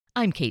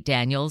I'm Kate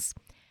Daniels.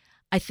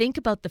 I think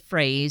about the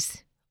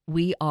phrase,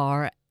 we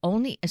are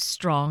only as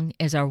strong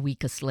as our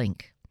weakest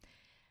link.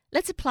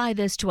 Let's apply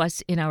this to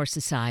us in our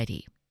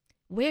society.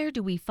 Where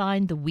do we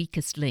find the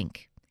weakest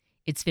link?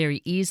 It's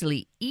very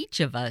easily each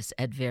of us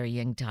at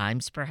varying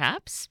times,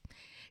 perhaps.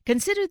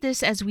 Consider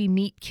this as we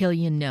meet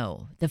Killian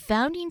No, the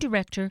founding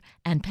director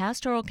and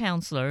pastoral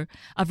counselor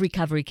of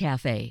Recovery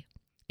Cafe.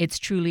 It's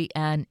truly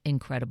an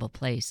incredible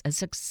place, a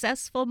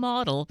successful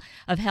model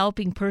of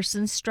helping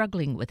persons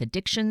struggling with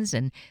addictions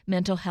and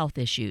mental health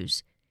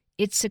issues.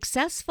 It's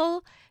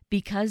successful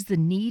because the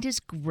need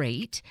is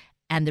great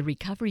and the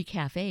Recovery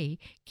Cafe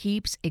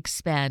keeps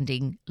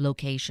expanding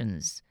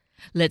locations.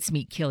 Let's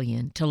meet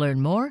Killian to learn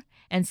more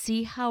and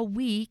see how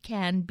we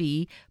can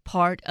be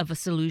part of a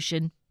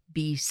solution,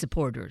 be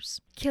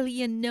supporters.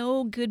 Killian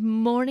No, good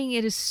morning.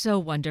 It is so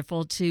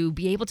wonderful to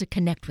be able to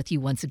connect with you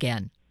once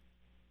again.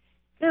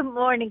 Good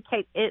morning,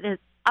 Kate. It is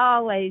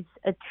always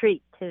a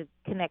treat to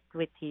connect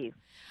with you.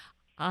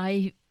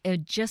 I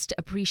just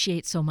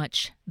appreciate so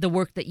much the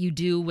work that you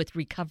do with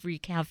Recovery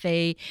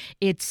Cafe.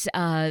 It's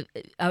a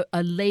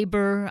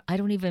labor. I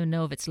don't even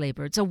know if it's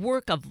labor. It's a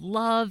work of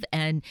love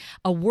and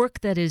a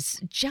work that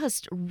is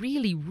just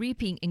really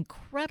reaping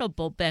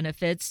incredible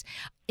benefits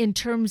in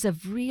terms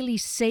of really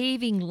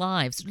saving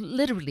lives,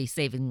 literally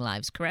saving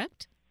lives,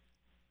 correct?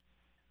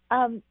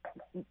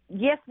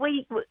 Yes,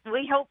 we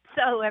hope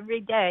so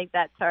every day.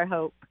 That's our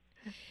hope.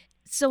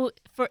 So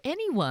for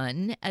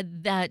anyone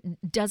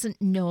that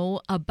doesn't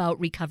know about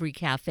Recovery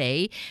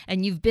Cafe,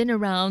 and you've been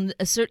around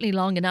certainly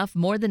long enough,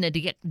 more than a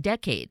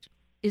decade.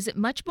 Is it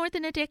much more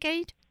than a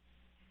decade?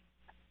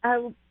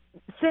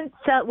 Since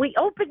we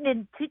opened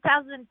in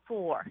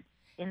 2004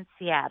 in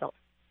Seattle.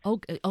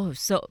 Oh,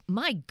 so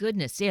my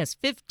goodness, yes,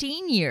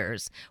 15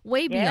 years,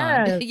 way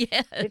beyond.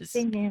 Yes,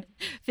 15 years.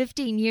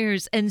 15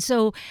 years. And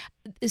so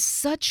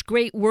such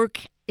great work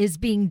is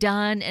being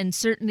done, and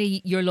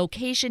certainly your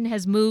location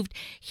has moved.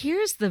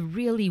 Here's the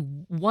really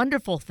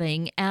wonderful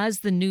thing. As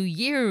the new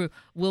year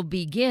will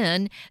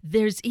begin,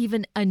 there's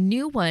even a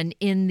new one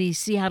in the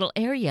Seattle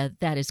area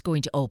that is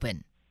going to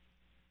open.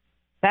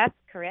 That's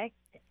correct.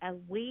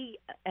 We,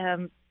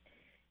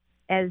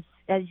 as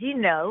you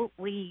know,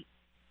 we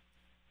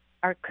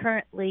are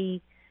currently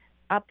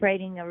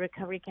operating a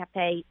Recovery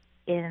Cafe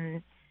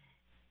in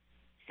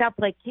South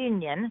Lake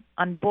Union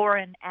on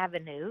Boren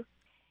Avenue.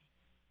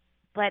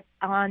 But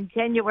on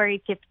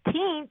January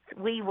 15th,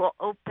 we will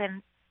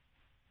open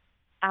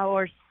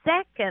our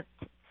second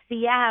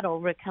Seattle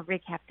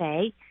Recovery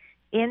Cafe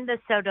in the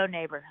SoDo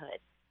neighborhood.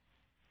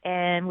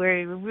 And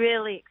we're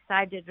really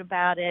excited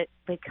about it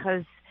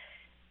because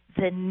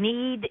the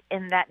need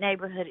in that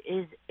neighborhood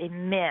is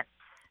immense.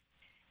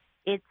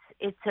 It's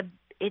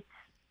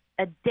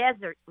a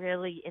desert,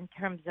 really, in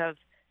terms of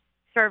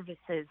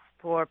services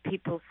for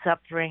people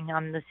suffering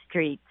on the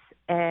streets.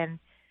 And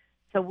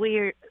so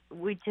we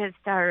just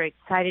are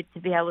excited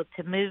to be able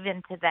to move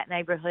into that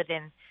neighborhood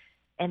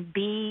and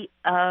be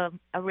a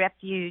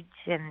refuge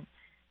and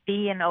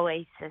be an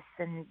oasis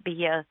and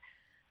be a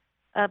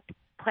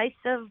place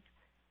of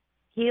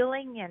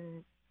healing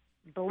and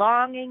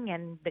belonging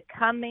and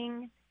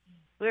becoming.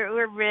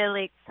 We're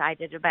really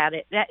excited about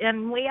it.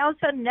 And we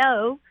also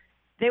know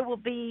there will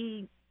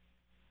be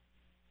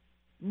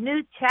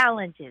new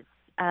challenges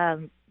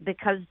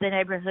because the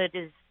neighborhood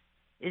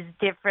is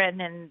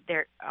different and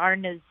there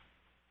aren't as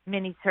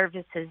many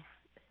services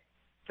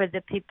for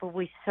the people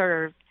we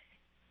serve.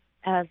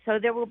 So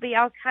there will be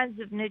all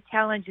kinds of new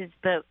challenges,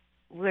 but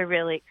we're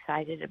really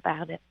excited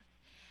about it.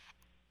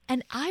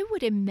 And I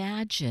would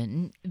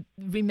imagine,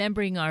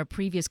 remembering our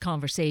previous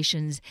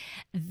conversations,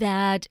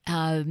 that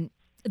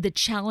the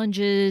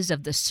challenges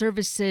of the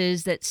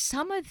services, that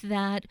some of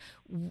that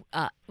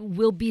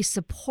will be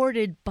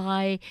supported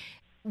by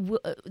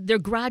they're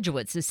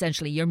graduates,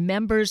 essentially, your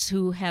members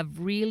who have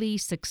really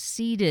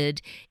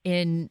succeeded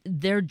in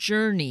their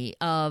journey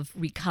of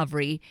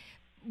recovery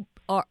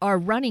are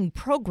running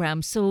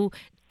programs. So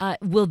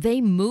will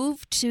they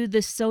move to the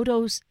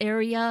SoDo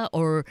area,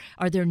 or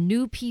are there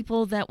new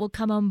people that will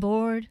come on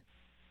board?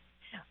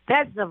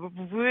 That's a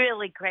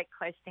really great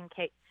question,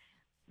 Kate.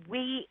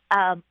 We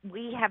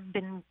have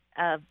been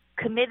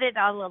committed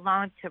all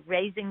along to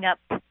raising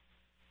up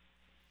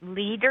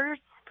leaders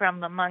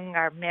from among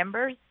our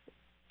members.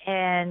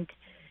 And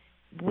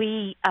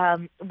we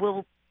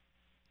will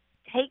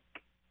take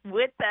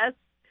with us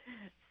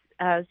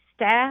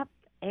staff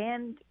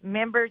and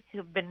members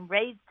who've been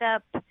raised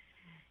up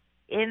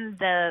in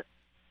the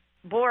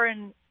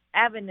Boren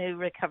Avenue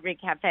Recovery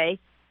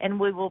Cafe, and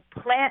we will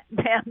plant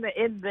them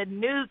in the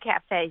new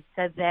cafe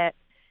so that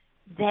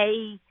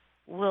they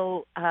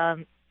will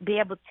be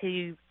able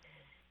to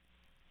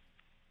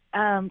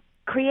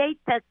create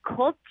that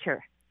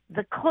culture,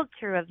 the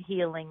culture of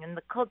healing and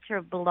the culture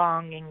of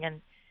belonging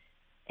and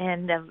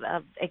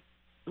of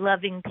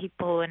loving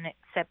people and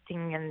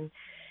accepting, and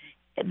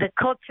the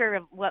culture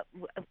of what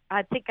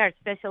I think our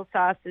special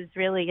sauce is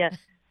really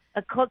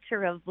a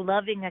culture of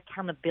loving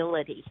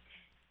accountability.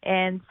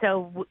 And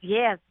so,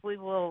 yes, we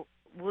will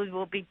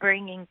be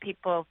bringing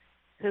people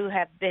who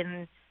have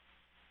been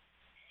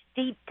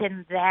steeped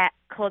in that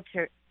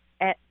culture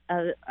at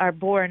our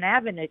Bourne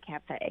Avenue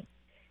Cafe,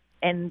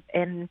 and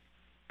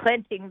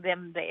planting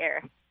them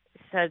there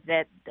so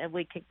that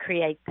we could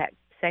create that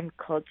same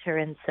culture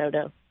in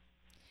SoDo.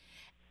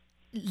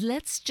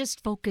 Let's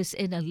just focus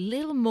in a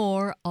little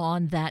more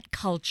on that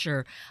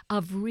culture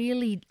of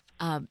really.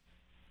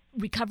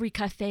 Recovery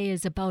Cafe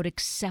is about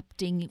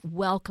accepting,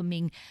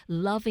 welcoming,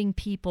 loving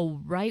people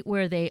right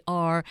where they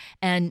are,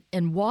 and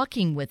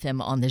walking with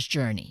them on this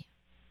journey.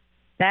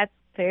 That's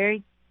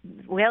very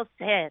well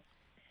said.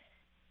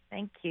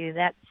 Thank you.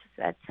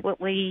 That's what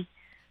we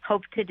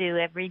hope to do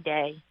every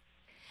day.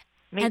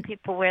 Meet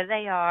people where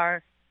they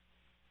are,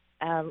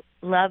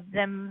 love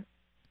them,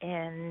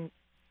 and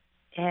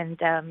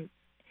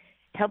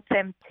help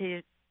them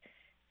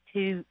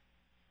to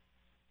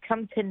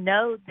come to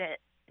know that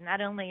not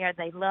only are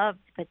they loved,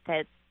 but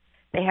that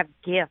they have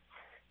gifts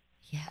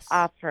to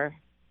offer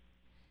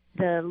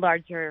the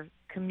larger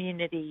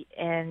community.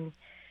 And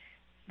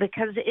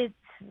because it's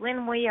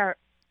when we are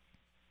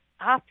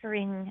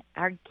offering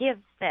our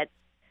gifts that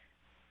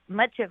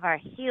much of our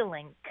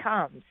healing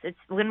comes. It's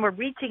when we're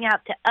reaching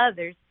out to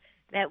others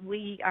that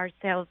we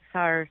ourselves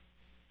are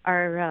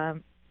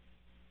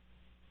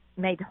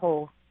made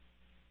whole.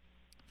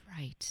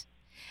 Right.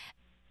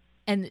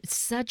 And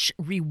such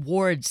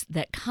rewards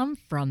that come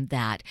from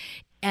that.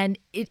 And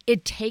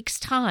it takes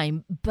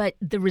time, but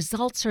the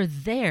results are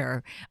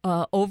there.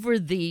 Over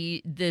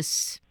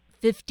this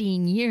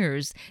 15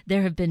 years,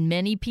 there have been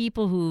many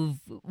people who've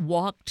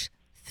walked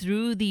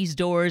through these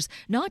doors,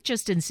 not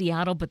just in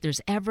Seattle, but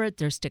there's Everett,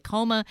 there's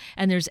Tacoma,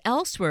 and there's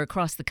elsewhere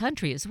across the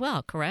country as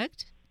well,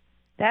 correct?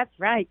 That's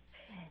right.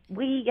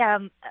 We,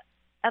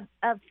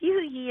 a few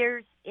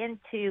years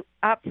into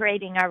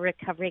operating our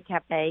Recovery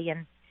Cafe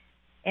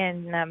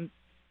and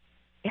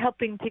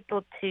helping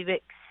people to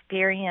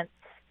experience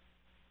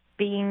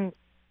being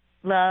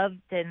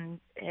loved and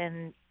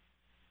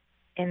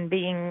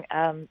being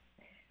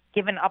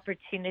given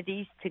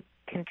opportunities to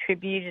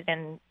contribute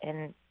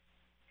and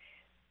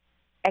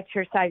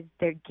exercise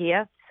their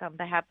gifts on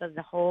behalf of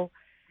the whole.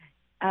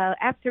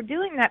 After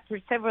doing that for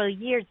several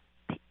years,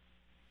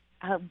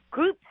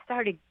 groups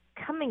started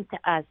coming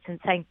to us and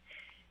saying,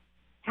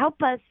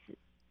 help us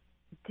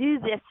do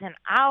this in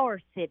our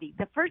city.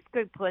 The first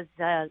group was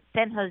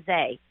San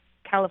Jose,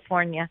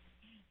 California.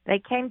 They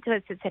came to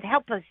us and said,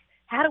 help us.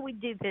 How do we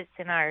do this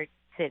in our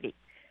city?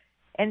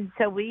 And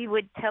so we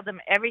would tell them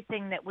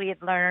everything that we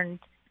had learned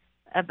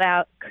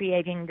about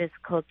creating this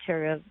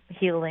culture of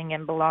healing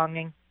and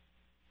belonging.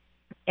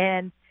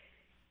 And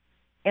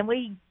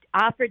we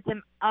offered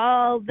them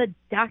all the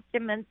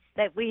documents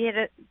that we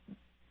had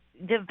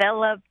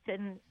developed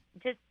and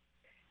just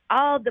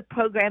all the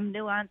program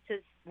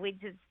nuances. We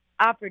just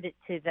offered it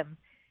to them.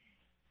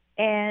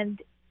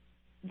 And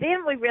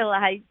then we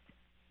realized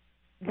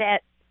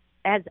that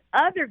as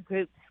other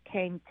groups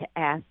came to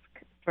ask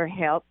for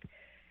help,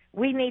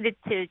 we needed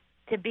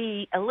to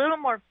be a little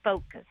more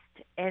focused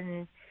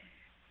and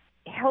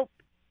help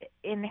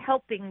in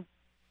helping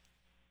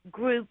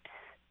groups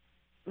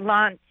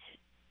launch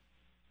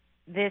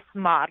this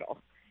model.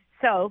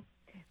 So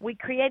we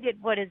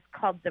created what is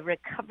called the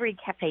Recovery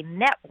Cafe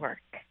Network.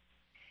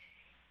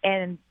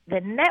 And the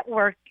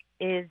network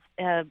is,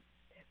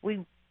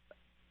 we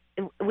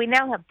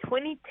now have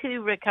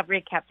 22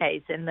 recovery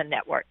cafes in the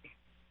network.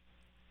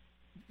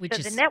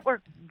 The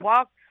network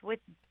walks with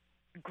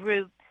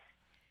groups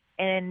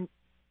and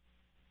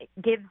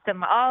gives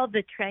them all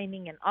the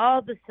training and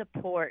all the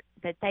support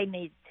that they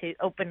need to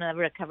open a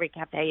recovery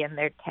cafe in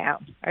their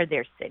town or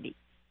their city.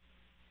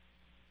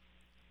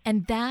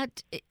 And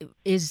that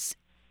is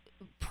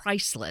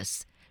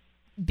priceless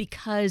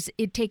because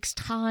it takes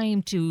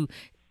time to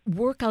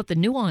work out the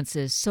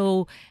nuances.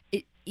 So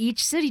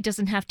each city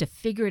doesn't have to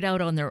figure it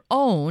out on their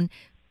own.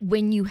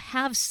 When you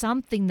have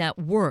something that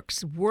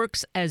works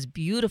as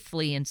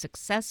beautifully and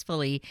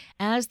successfully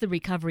as the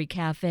Recovery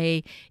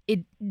Cafe,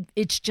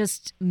 it's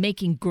just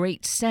making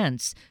great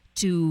sense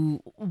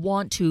to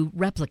want to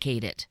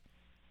replicate it.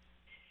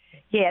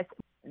 Yes.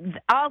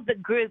 All the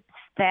groups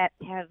that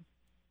have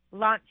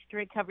launched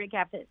recovery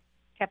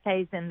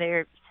cafes in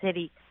their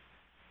city,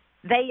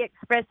 they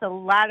express a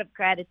lot of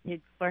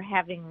gratitude for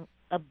having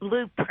a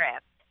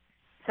blueprint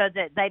so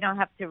that they don't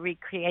have to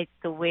recreate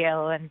the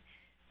wheel. And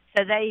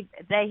so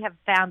they have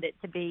found it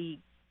to be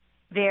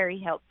very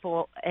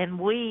helpful. And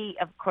we,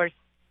 of course,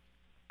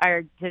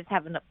 are just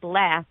having a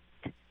blast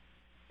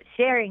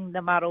sharing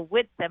the model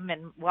with them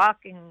and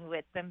walking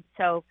with them.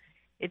 So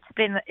it's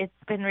been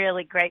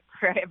really great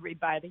for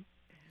everybody.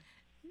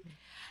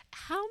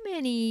 How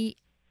many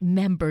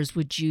members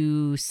would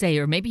you say,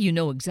 or maybe you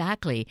know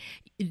exactly,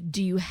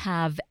 do you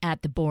have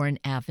at the Bourne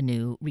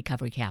Avenue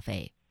Recovery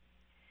Cafe?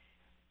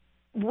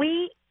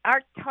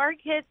 Our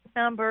target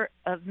number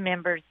of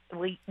members,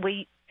 we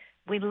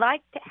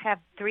like to have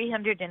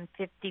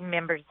 350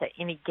 members at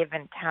any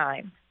given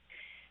time.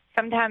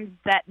 Sometimes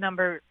that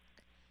number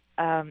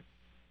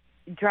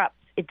drops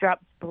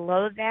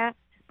below that,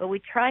 but we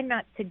try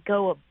not to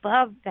go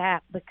above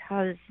that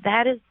because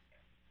that is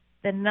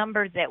the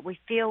number that we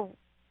feel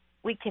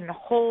we can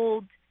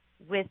hold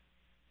with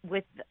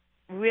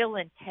real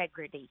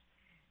integrity.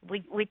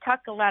 We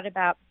talk a lot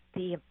about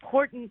the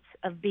importance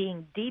of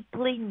being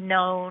deeply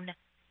known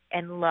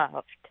and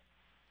loved,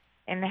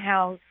 and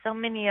how so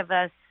many of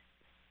us,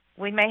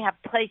 we may have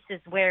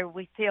places where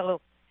we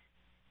feel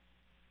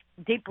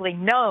deeply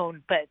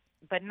known, but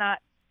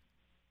not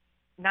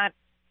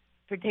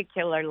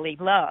particularly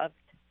loved.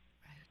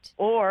 Right.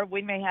 Or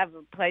we may have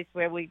a place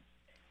where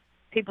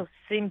people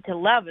seem to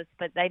love us,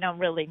 but they don't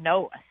really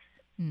know us,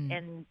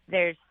 and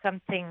there's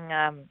something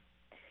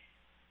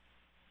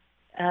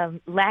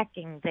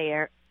lacking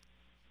there.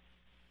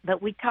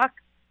 But we talk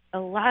a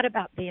lot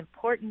about the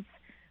importance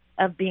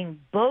of being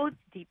both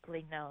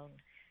deeply known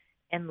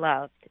and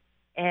loved,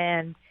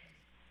 and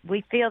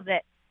we feel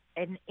that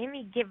in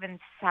any given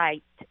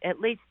site, at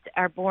least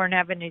our Bourne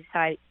Avenue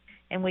site,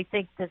 and we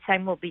think the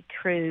same will be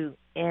true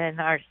in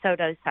our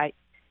SODO site,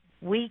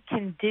 we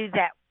can do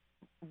that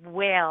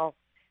well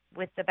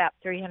with about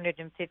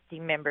 350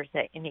 members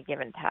at any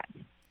given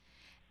time.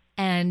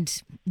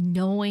 And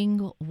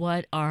knowing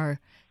what our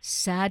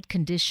sad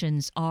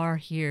conditions are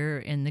here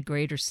in the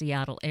greater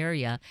Seattle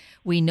area,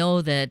 we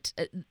know that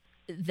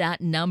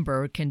that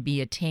number can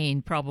be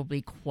attained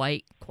probably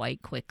quite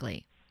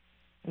quickly.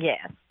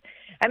 Yes.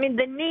 I mean,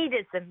 the need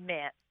is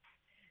immense.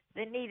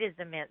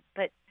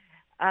 But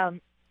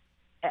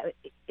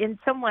in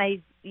some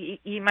ways,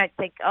 you might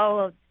think,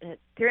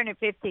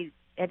 350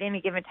 at any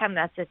given time,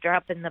 that's a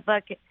drop in the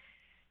bucket.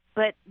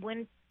 But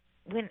when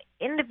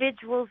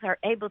individuals are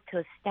able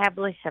to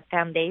establish a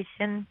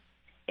foundation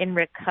in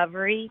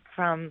recovery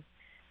from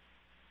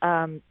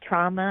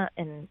trauma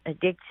and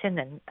addiction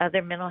and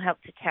other mental health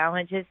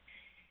challenges,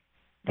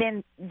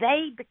 then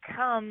they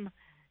become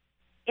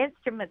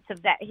instruments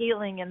of that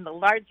healing in the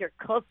larger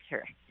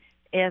culture,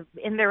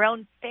 in their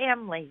own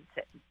families,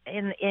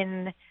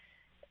 in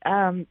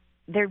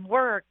their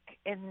work,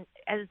 and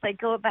as they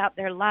go about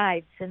their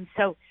lives. And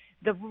so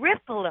the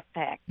ripple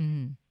effect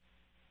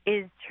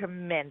is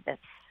tremendous.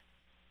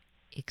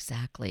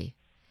 Exactly.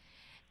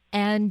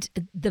 And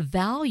the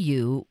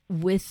value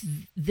with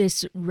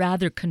this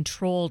rather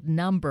controlled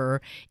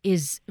number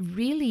is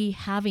really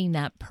having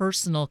that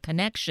personal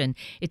connection.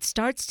 It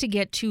starts to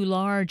get too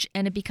large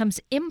and it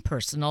becomes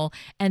impersonal,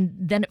 and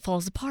then it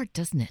falls apart,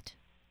 doesn't it?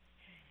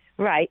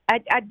 Right.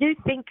 I do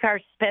think our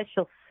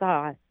special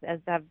sauce, as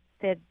I've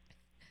said,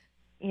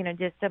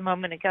 just a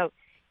moment ago,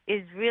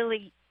 is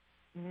really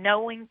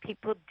knowing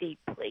people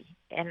deeply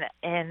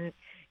and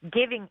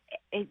giving.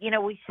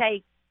 We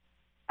say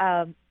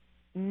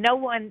no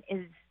one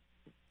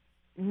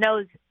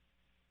knows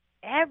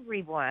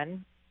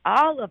everyone,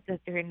 all of the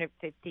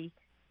 350.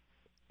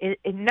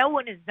 No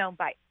one is known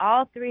by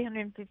all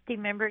 350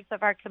 members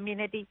of our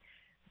community,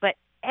 but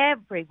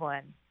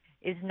everyone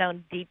is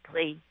known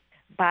deeply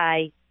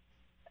by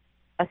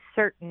a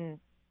certain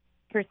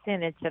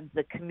percentage of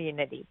the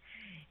community.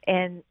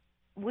 And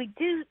we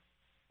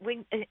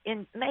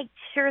make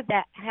sure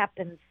that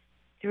happens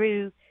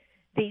through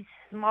these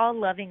small,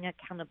 loving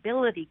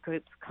accountability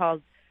groups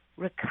called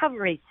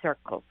recovery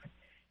circles.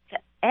 So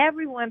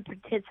everyone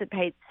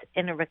participates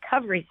in a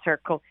recovery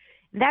circle.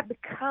 That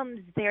becomes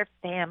their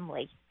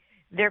family,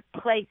 their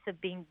place of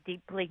being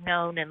deeply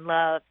known and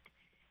loved.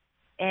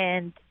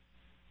 And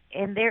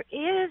there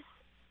is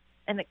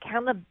an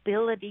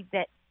accountability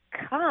that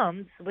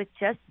comes with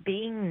just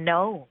being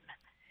known.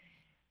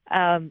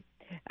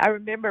 I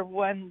remember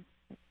one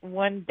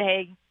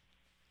day,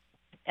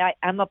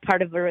 I'm a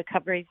part of a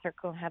recovery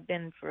circle, have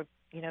been for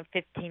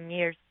 15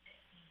 years,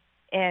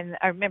 and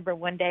I remember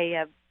one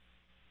day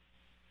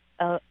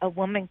a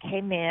woman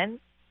came in,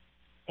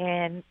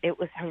 and it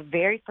was her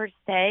very first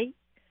day.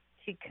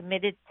 She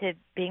committed to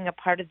being a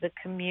part of the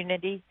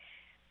community.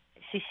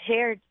 She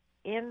shared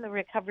in the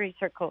recovery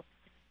circle.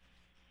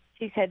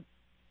 She said,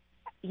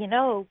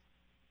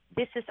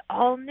 this is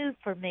all new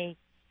for me,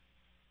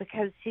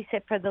 because she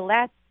said for the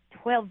last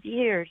 12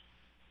 years,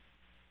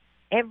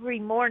 every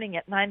morning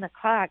at 9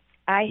 o'clock,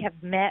 I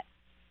have met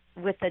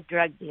with a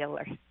drug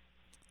dealer.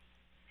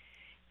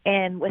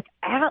 And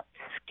without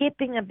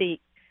skipping a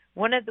beat,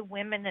 one of the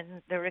women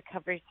in the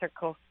recovery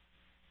circle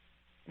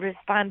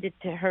responded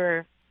to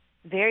her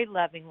very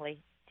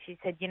lovingly. She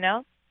said,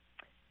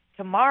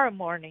 tomorrow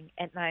morning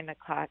at 9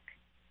 o'clock,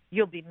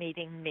 you'll be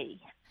meeting me.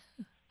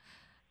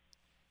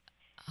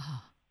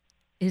 Oh,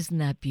 isn't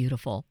that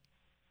beautiful?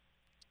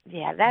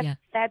 Yeah,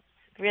 that's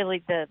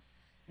really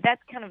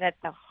that's kind of at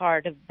the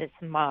heart of this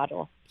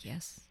model.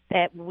 Yes.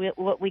 That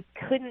what we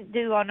couldn't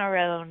do on our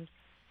own,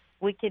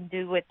 we can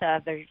do with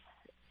others.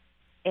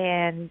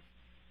 And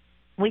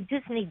we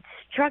just need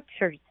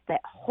structures that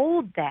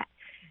hold that.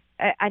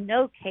 I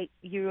know, Kate,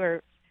 you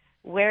are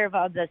aware of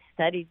all the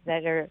studies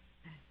that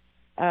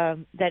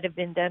have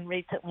been done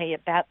recently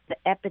about the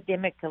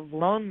epidemic of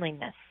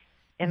loneliness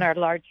in our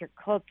larger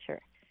culture.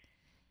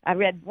 I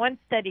read one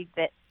study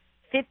that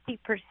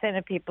 50%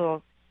 of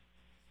people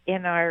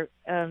in our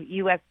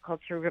U.S.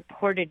 culture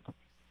reported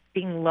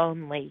being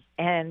lonely,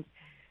 and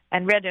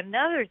read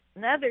another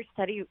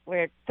study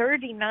where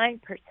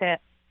 39%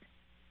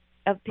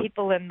 of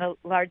people in the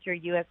larger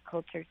U.S.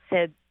 culture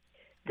said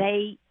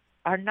they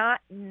are not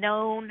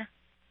really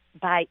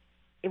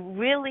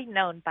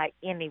known by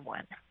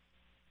anyone.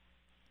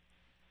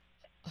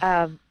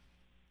 Now,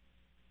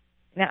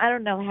 I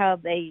don't know how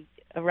they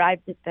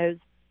arrived at those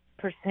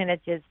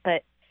percentages,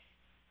 but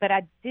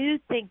I do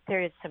think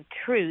there is some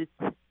truth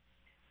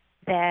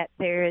that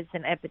there is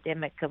an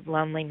epidemic of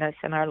loneliness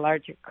in our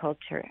larger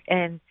culture,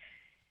 and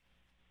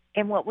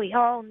what we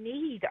all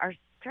need are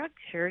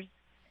structures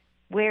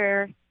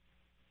where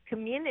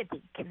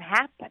community can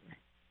happen,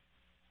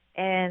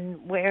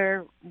 and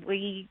where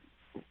we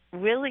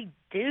really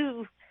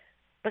do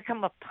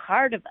become a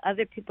part of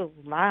other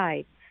people's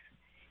lives,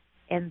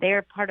 and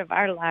they're part of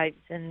our lives,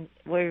 and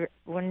we're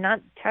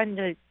not trying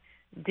to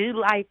do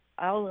life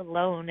all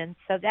alone. And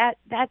so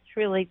that's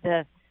really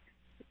the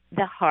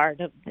heart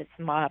of this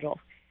model.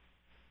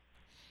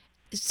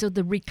 So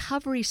the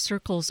recovery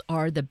circles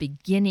are the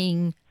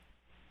beginning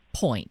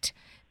point.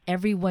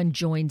 Everyone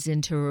joins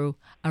into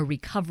a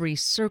recovery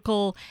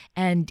circle,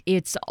 and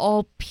it's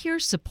all peer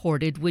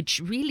supported, which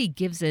really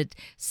gives it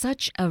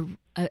such a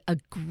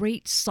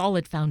great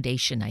solid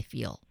foundation, I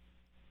feel.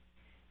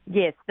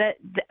 Yes,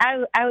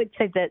 I would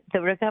say that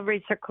the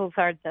recovery circles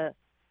are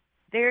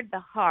they're the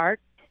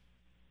heart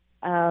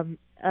of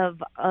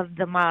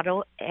the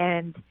model,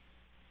 and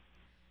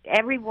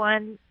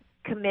everyone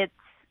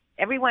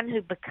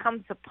who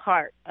becomes a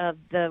part of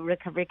the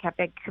Recovery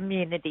Cafe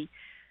community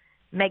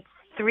makes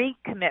 3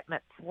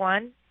 commitments.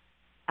 One,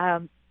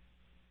 to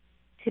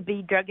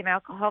be drug and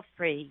alcohol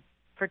free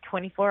for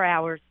 24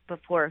 hours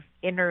before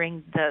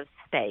entering the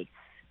space,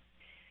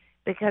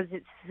 because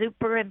it's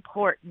super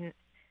important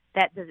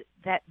that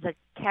the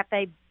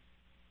cafe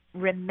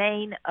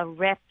remain a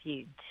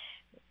refuge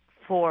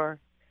for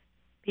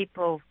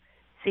people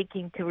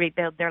seeking to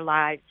rebuild their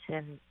lives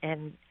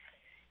and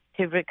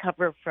to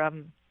recover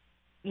from,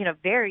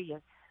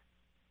 various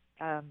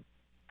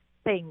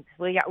things.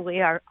 We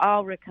are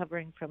all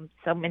recovering from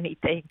so many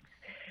things,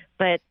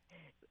 but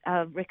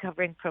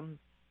recovering from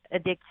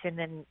addiction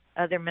and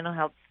other mental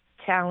health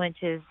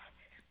challenges,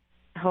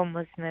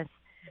 homelessness.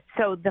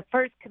 So the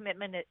first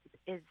commitment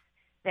is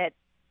that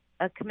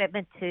a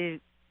commitment to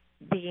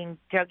being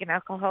drug and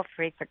alcohol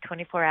free for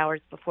 24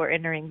 hours before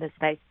entering the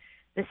space.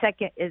 The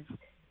second is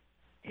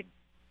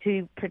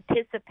to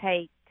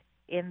participate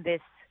in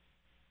this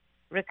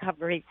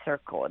recovery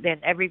circle. Then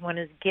everyone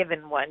is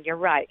given one. You're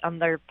right. On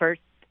their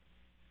first,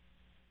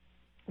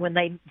 when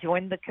they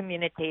join the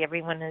community,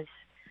 everyone is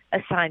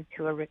assigned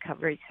to a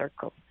recovery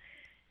circle.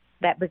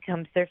 That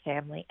becomes their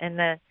family. And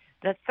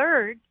the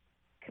third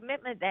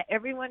commitment that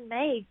everyone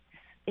makes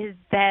is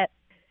that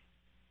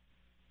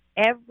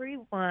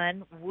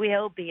everyone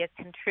will be a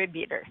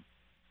contributor.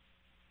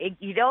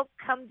 You don't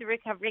come to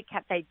Recovery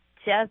Cafe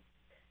just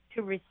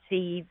to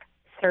receive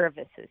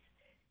services.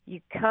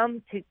 You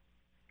come to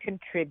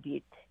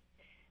contribute.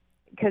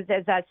 Because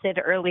as I said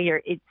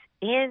earlier, it's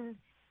in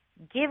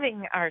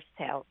giving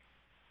ourselves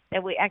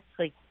that we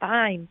actually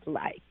find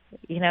life,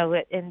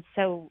 and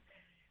so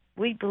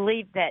we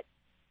believe that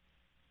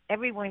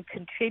everyone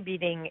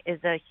contributing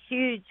is a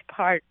huge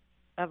part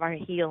of our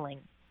healing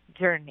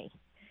journey.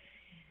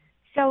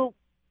 So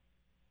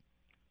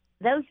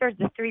those are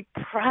the 3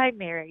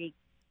 primary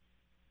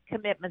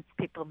commitments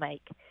people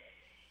make.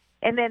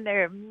 And then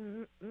there are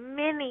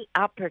many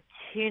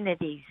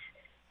opportunities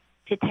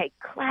to take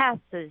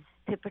classes,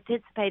 to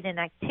participate in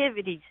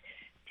activities,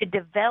 to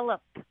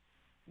develop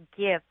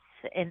gifts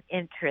and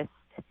interests.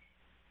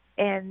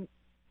 And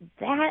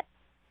that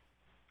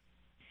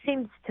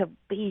seems to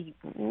be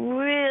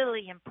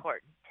really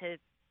important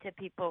to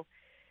people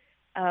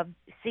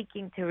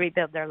seeking to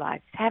rebuild their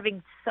lives,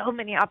 having so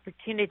many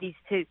opportunities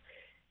to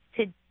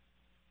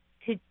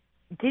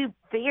do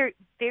very,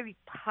 very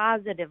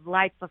positive,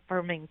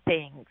 life-affirming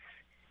things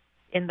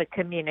in the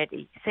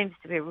community seems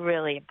to be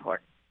really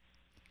important.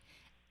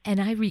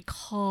 And I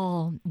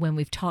recall when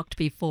we've talked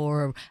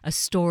before a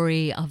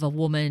story of a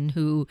woman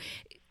who,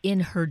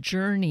 in her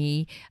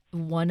journey,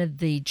 one of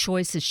the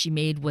choices she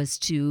made was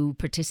to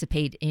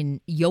participate in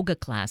yoga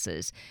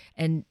classes,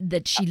 and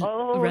that she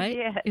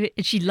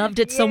she loved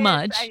it so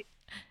much.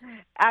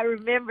 I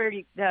remember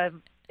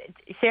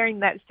sharing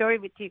that story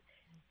with you.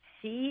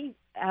 She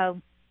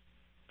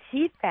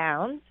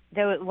found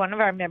there was one of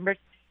our members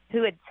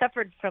who had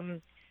suffered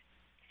from,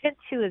 since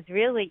she was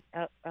really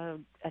a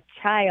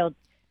child,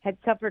 had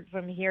suffered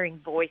from hearing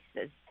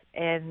voices,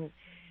 and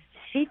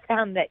she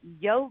found that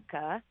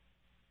yoga.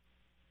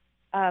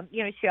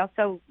 She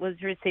also was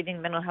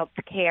receiving mental health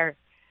care,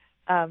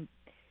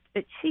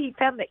 but she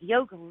found that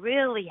yoga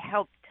really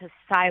helped to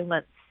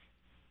silence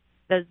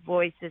those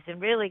voices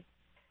and really,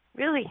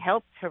 really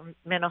helped her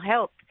mental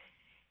health.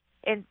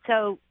 And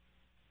so,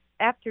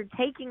 after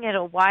taking it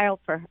a while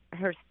for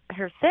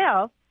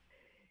herself,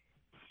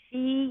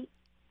 she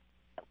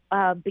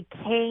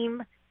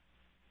became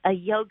a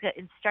yoga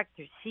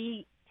instructor.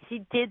 She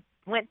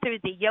went through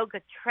the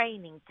yoga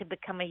training to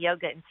become a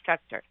yoga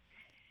instructor.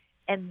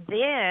 And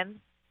then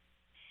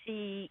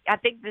I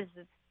think this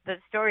is the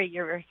story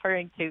you're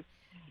referring to,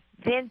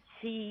 then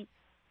she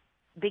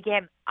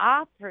began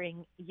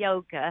offering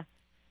yoga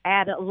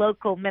at a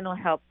local mental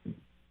health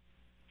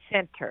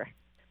center.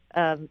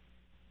 Um,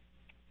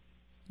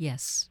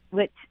 Yes.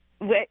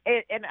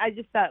 and I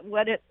just thought,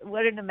 what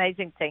an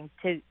amazing thing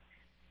to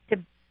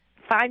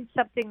find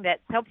something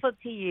that's helpful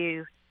to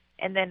you,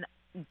 and then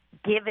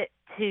give it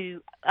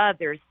to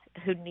others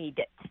who need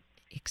it.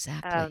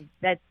 Exactly.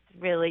 That's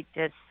really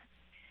just.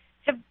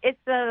 So it's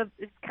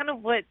kind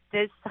of what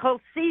this whole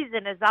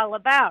season is all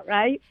about,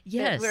 right?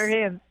 Yes. That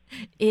we're in.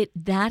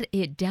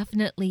 It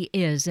definitely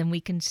is, and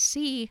we can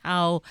see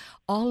how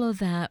all of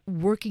that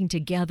working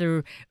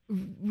together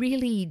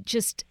really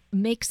just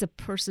makes a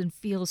person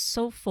feel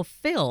so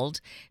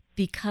fulfilled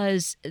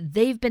because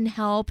they've been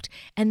helped,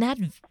 and that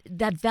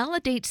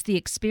validates the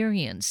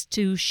experience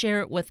to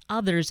share it with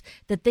others,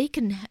 that they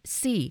can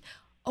see,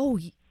 oh,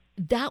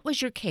 that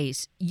was your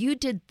case. You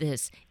did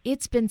this.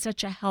 It's been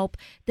such a help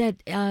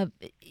that,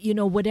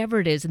 whatever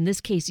it is, in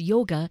this case,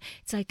 yoga,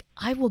 it's like,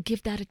 I will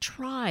give that a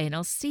try and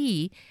I'll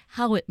see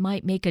how it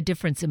might make a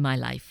difference in my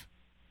life.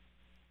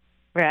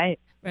 Right.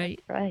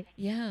 Right. Right.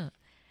 Yeah.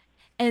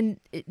 And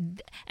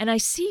I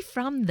see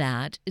from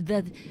that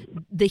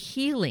the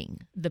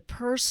healing, the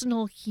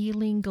personal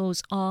healing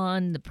goes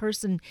on. The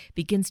person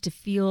begins to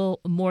feel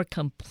more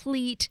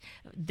complete.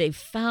 They've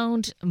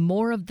found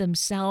more of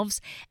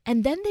themselves.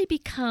 And then they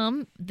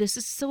become, this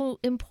is so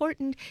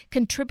important,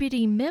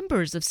 contributing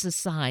members of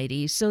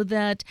society, so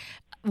that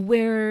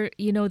where,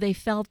 they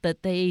felt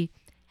that they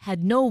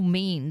had no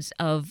means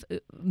of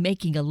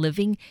making a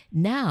living,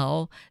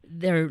 now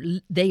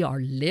they are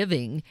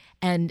living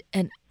and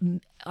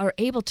are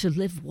able to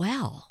live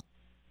well.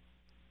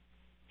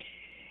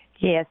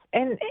 Yes,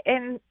 and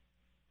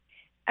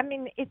I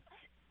mean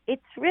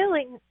it's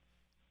really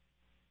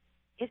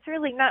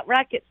not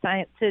rocket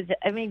science, is it?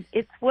 I mean,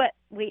 it's what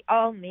we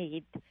all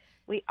need.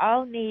 We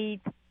all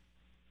need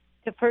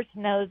to first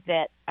know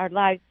that our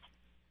lives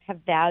have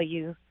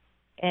value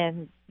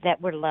and that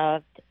we're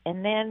loved,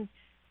 and then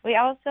we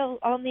also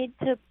all need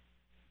to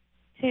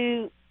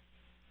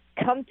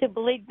come to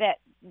believe that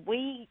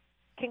we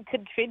can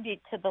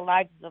contribute to the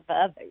lives of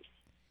others,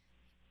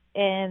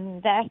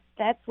 and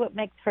that's what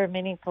makes for a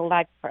meaningful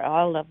life for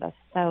all of us.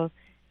 So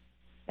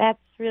that's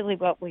really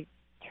what we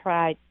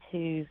try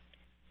to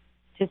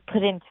just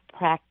put into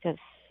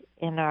practice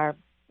in our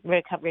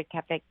Recovery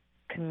Cafe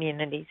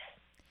communities.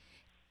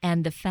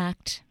 And the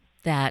fact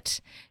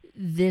that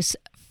this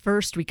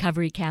first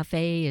Recovery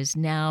Cafe is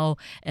now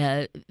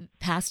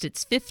past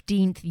its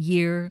 15th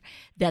year,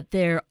 that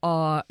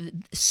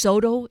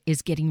Soto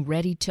is getting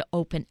ready to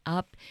open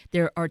up.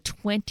 There are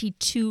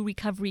 22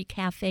 Recovery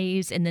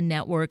Cafes in the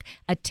network,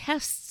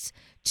 attests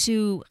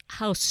to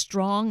how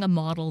strong a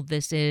model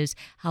this is,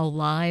 how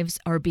lives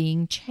are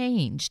being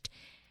changed.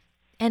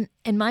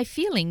 And my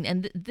feeling,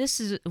 and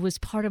was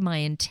part of my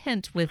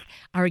intent with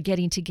our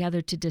getting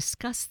together to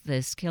discuss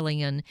this,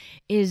 Killian,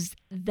 is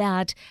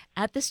that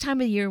at this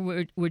time of year,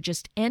 we're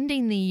just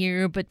ending the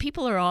year, but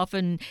people are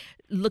often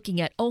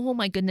looking at, oh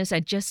my goodness, I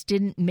just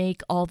didn't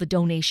make all the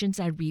donations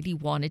I really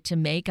wanted to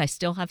make. I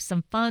still have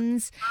some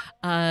funds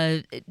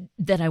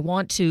that I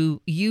want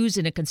to use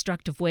in a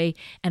constructive way.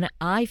 And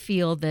I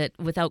feel that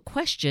without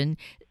question,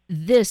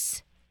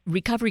 this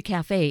Recovery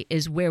Cafe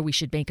is where we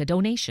should make a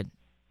donation.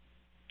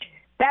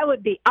 That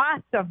would be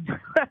awesome.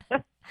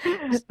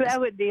 That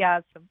would be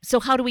awesome. So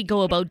how do we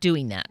go about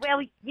doing that?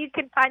 Well, you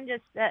can find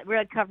us at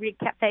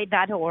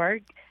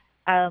recoverycafe.org.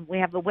 We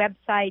have a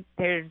website.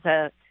 There's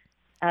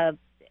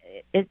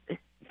it's a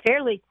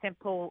fairly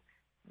simple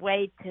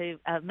way to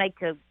make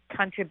a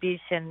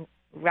contribution,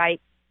 right,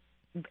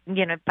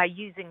 by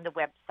using the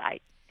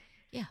website.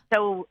 Yeah.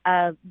 So,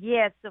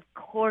 yes, of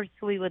course,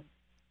 we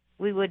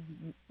would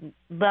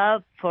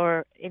love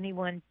for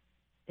anyone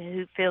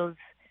who feels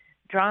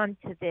drawn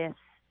to this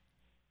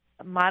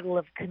model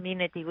of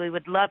community. We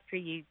would love for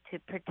you to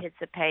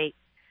participate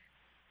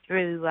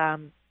through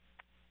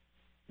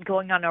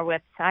going on our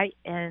website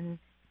and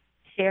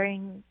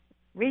sharing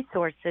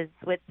resources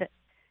with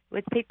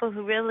people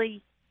who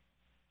really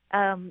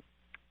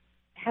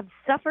have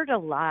suffered a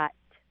lot.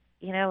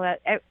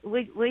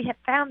 We have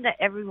found that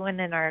everyone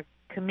in our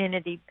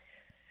community,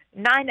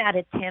 9 out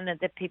of 10 of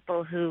the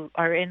people who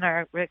are in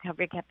our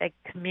Recovery Cafe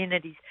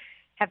communities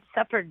have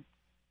suffered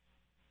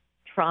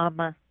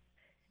trauma,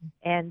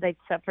 and they've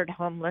suffered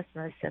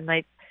homelessness, and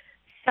they've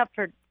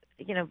suffered,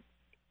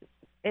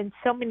 in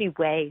so many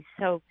ways.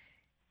 So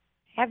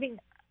having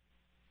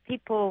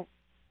people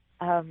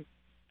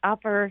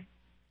offer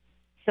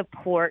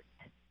support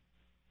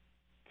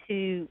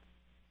to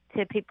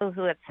people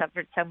who have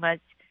suffered so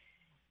much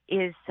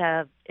is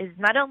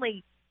not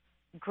only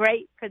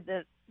great for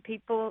the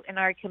people in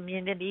our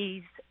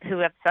communities who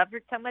have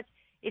suffered so much,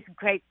 it's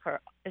great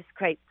for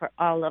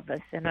all of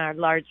us in our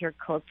larger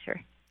culture.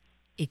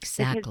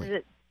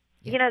 Exactly.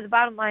 Because the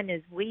bottom line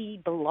is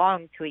we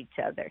belong to each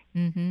other.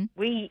 Mm-hmm.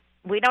 We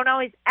don't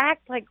always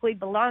act like we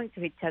belong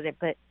to each other,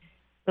 but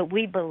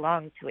we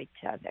belong to each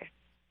other.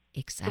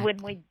 Exactly. So when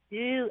we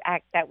do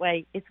act that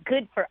way, it's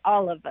good for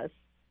all of us.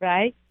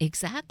 right?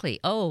 Exactly.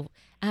 Oh,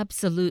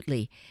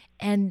 absolutely.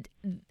 And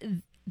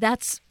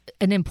that's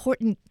an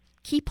important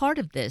key part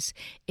of this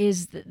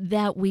is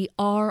that we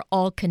are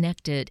all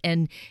connected.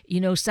 And,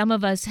 some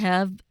of us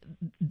have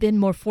been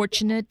more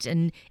fortunate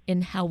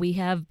in how we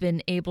have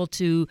been able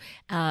to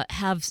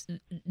have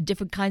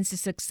different kinds of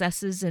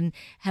successes and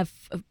have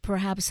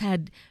perhaps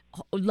had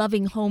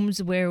loving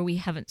homes where we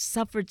haven't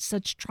suffered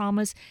such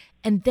traumas.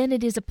 And then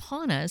it is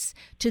upon us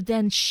to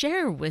then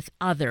share with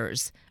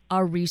others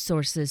our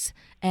resources,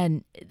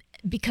 and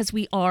because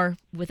we are,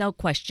 without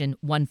question,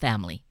 one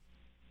family.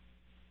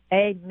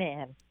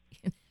 Amen.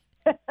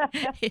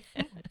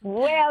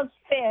 Well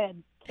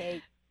said,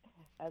 Kate.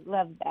 I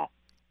love that.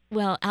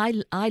 Well,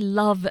 I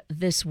love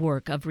this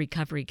work of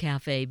Recovery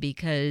Cafe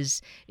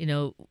because,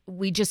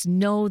 we just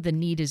know the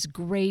need is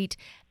great,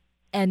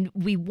 and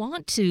we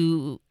want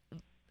to,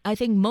 I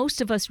think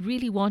most of us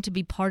really want to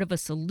be part of a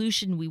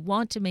solution. We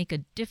want to make a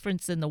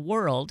difference in the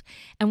world,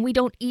 and we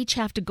don't each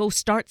have to go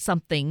start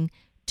something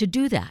to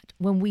do that.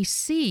 When we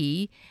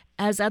see,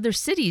 as other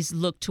cities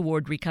look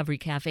toward Recovery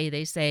Cafe,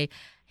 they say,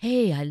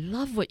 hey, I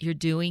love what you're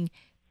doing.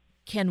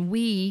 Can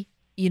we,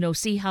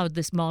 see how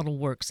this model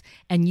works?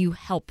 And you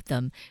help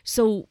them.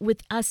 So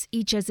with us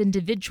each as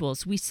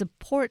individuals, we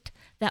support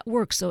that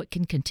work so it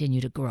can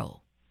continue to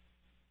grow.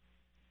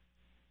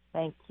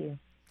 Thank you.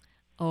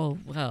 Oh,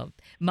 well,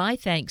 my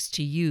thanks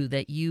to you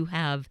that you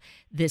have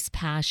this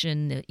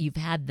passion, that you've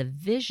had the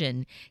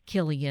vision,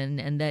 Killian,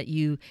 and that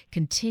you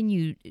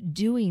continue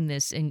doing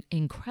this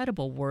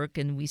incredible work.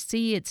 And we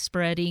see it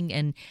spreading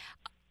and,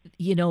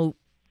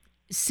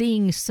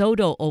 seeing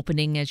SODO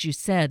opening, as you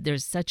said,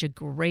 there's such a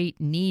great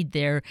need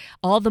there.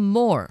 All the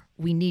more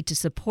we need to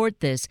support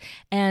this.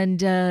 And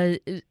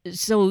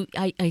so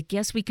I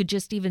guess we could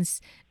just even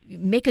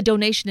make a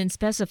donation and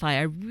specify,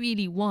 I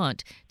really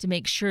want to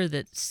make sure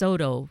that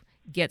SODO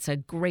gets a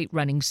great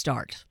running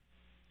start.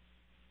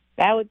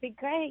 That would be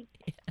great.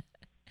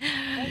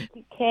 Thank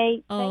you,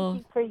 Kate. Oh. Thank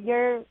you for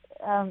your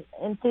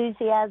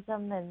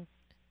enthusiasm and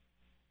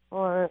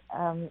for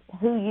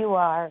who you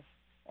are.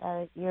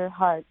 Your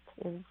heart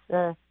is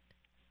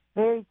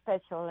very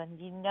special, and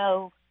you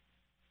know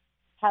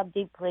how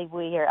deeply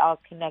we are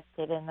all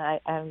connected, and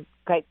I'm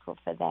grateful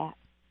for that.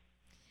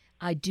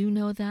 I do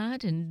know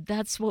that, and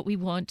that's what we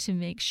want to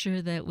make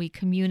sure that we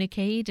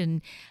communicate.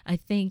 And I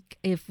think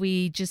if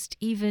we just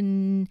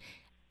even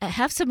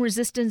have some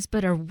resistance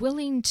but are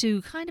willing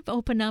to kind of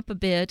open up a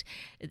bit,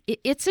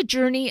 it's a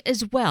journey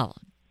as well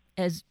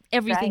as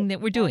everything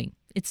that we're doing.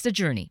 It's the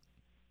journey.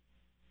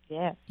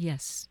 Yeah.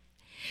 Yes.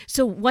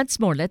 So once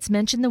more, let's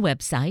mention the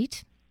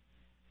website.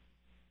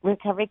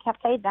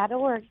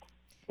 RecoveryCafe.org.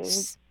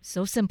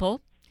 So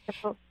simple.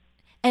 Simple.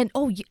 And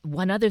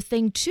one other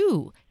thing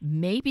too,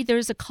 maybe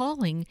there's a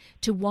calling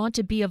to want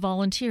to be a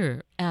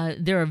volunteer.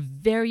 There are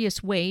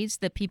various ways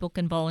that people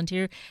can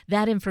volunteer.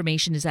 That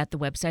information is at the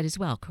website as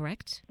well,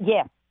 correct?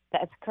 Yes,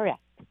 that's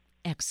correct.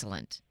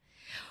 Excellent.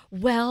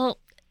 Well,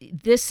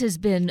 this has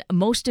been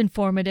most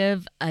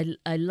informative. I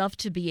love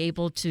to be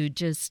able to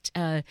just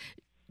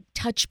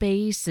touch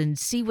base and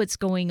see what's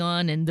going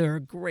on, and there are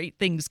great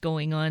things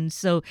going on.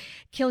 So,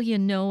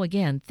 Killian Noe,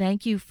 again,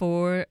 thank you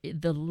for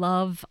the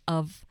love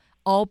of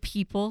all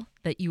people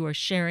that you are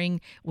sharing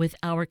with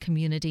our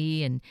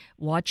community and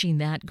watching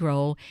that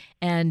grow,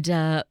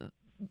 and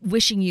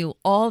wishing you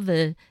all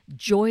the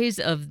joys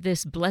of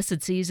this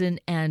blessed season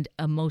and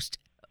a most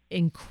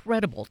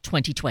incredible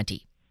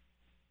 2020.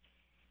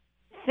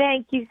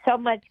 Thank you so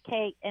much,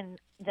 Kate, and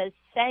the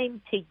same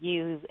to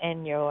you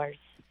and yours.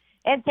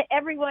 And to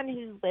everyone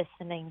who's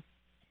listening,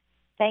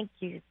 thank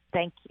you.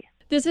 Thank you.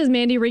 This is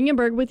Mandy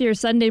Ringenberg with your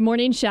Sunday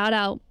morning shout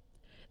out.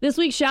 This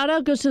week's shout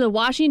out goes to the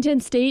Washington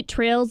State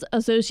Trails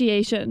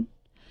Association.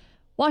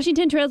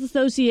 Washington Trails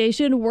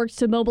Association works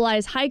to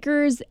mobilize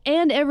hikers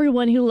and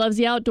everyone who loves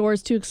the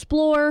outdoors to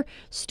explore,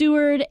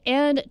 steward,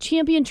 and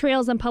champion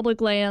trails on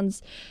public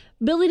lands.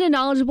 Building a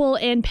knowledgeable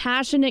and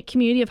passionate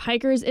community of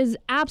hikers is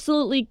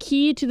absolutely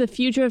key to the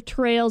future of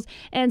trails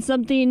and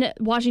something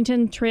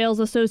Washington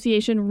Trails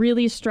Association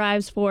really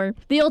strives for.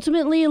 They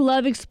ultimately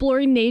love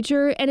exploring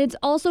nature, and it's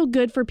also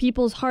good for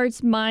people's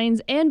hearts,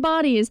 minds, and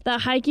bodies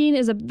that hiking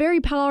is a very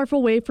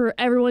powerful way for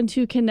everyone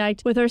to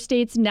connect with our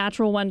state's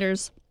natural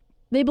wonders.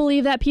 They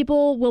believe that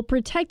people will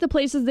protect the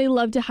places they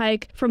love to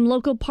hike, from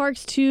local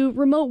parks to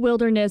remote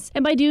wilderness,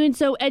 and by doing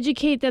so,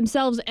 educate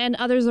themselves and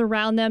others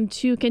around them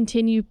to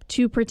continue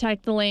to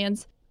protect the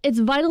lands. It's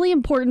vitally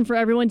important for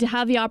everyone to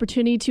have the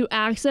opportunity to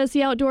access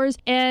the outdoors,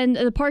 and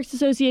the Parks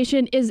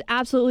Association is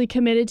absolutely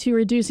committed to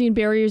reducing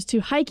barriers to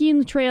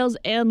hiking, trails,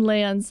 and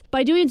lands.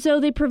 By doing so,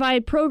 they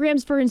provide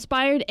programs for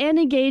inspired and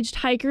engaged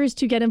hikers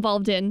to get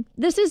involved in.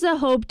 This is a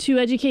hope to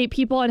educate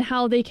people on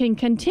how they can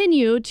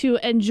continue to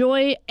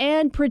enjoy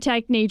and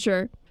protect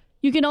nature.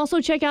 You can also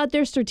check out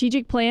their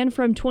strategic plan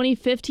from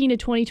 2015 to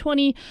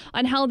 2020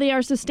 on how they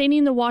are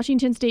sustaining the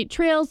Washington State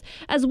Trails,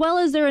 as well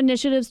as their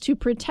initiatives to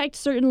protect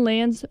certain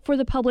lands for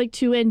the public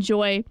to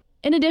enjoy.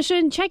 In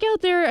addition, check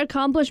out their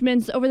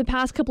accomplishments over the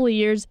past couple of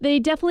years. They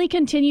definitely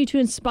continue to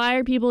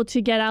inspire people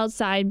to get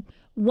outside.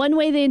 One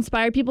way they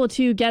inspired people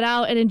to get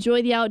out and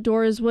enjoy the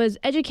outdoors was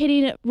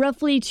educating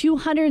roughly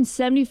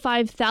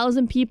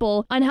 275,000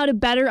 people on how to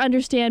better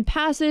understand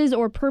passes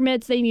or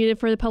permits they needed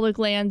for the public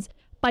lands.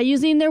 By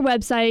using their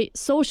website,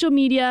 social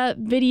media,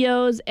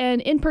 videos,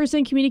 and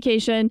in-person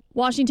communication,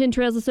 Washington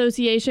Trails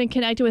Association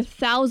connected with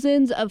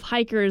thousands of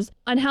hikers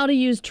on how to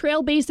use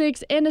trail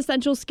basics and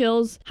essential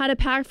skills, how to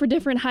pack for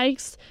different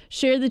hikes,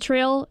 share the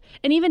trail,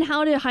 and even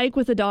how to hike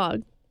with a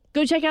dog.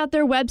 Go check out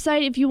their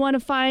website if you want to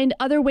find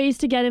other ways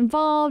to get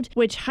involved,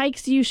 which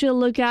hikes you should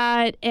look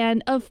at,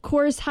 and of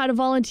course, how to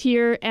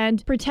volunteer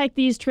and protect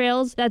these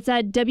trails. That's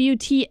at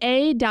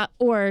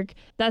WTA.org.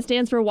 That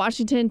stands for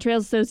Washington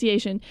Trails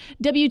Association.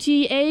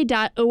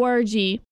 WTA.org.